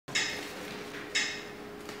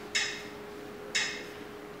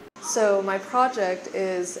So my project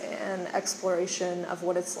is an exploration of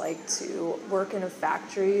what it's like to work in a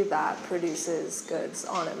factory that produces goods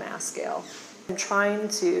on a mass scale. I'm trying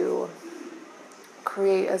to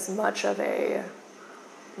create as much of a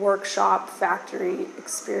workshop factory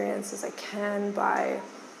experience as I can by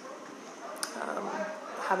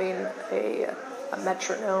having a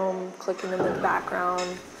metronome clicking in the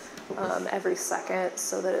background every second,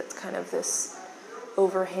 so that it's kind of this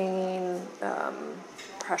overhanging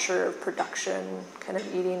pressure of production kind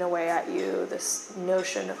of eating away at you, this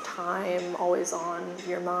notion of time always on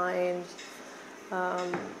your mind,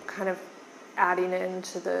 kind of adding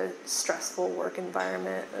into the stressful work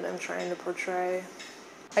environment that I'm trying to portray.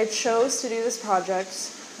 I chose to do this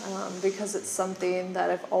project because it's something that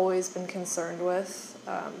I've always been concerned with,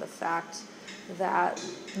 the fact that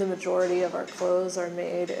the majority of our clothes are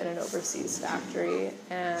made in an overseas factory,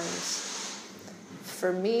 and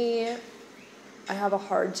for me, I have a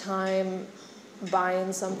hard time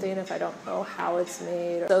buying something if I don't know how it's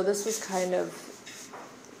made. So this was kind of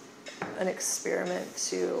an experiment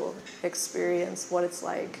to experience what it's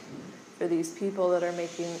like for these people that are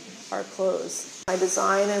making our clothes. My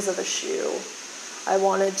design is of a shoe. I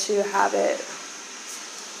wanted to have it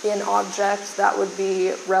be an object that would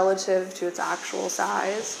be relative to its actual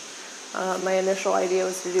size. My initial idea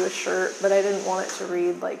was to do a shirt, but I didn't want it to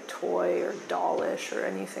read like toy or dollish or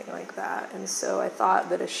anything like that. And so I thought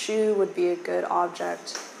that a shoe would be a good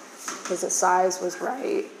object because the size was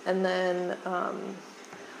right. And then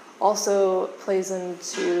also plays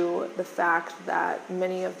into the fact that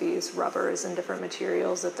many of these rubbers and different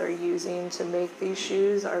materials that they're using to make these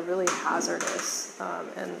shoes are really hazardous,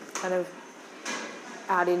 and kind of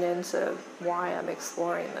adding into why I'm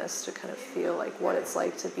exploring this, to kind of feel like what it's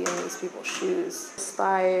like to be in these people's shoes. Just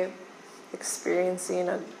by experiencing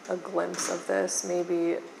a glimpse of this,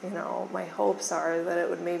 maybe, my hopes are that it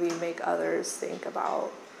would maybe make others think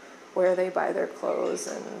about where they buy their clothes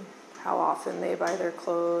and how often they buy their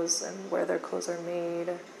clothes and where their clothes are made.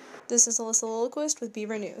 This is Alyssa Liljequist with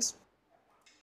Beaver News.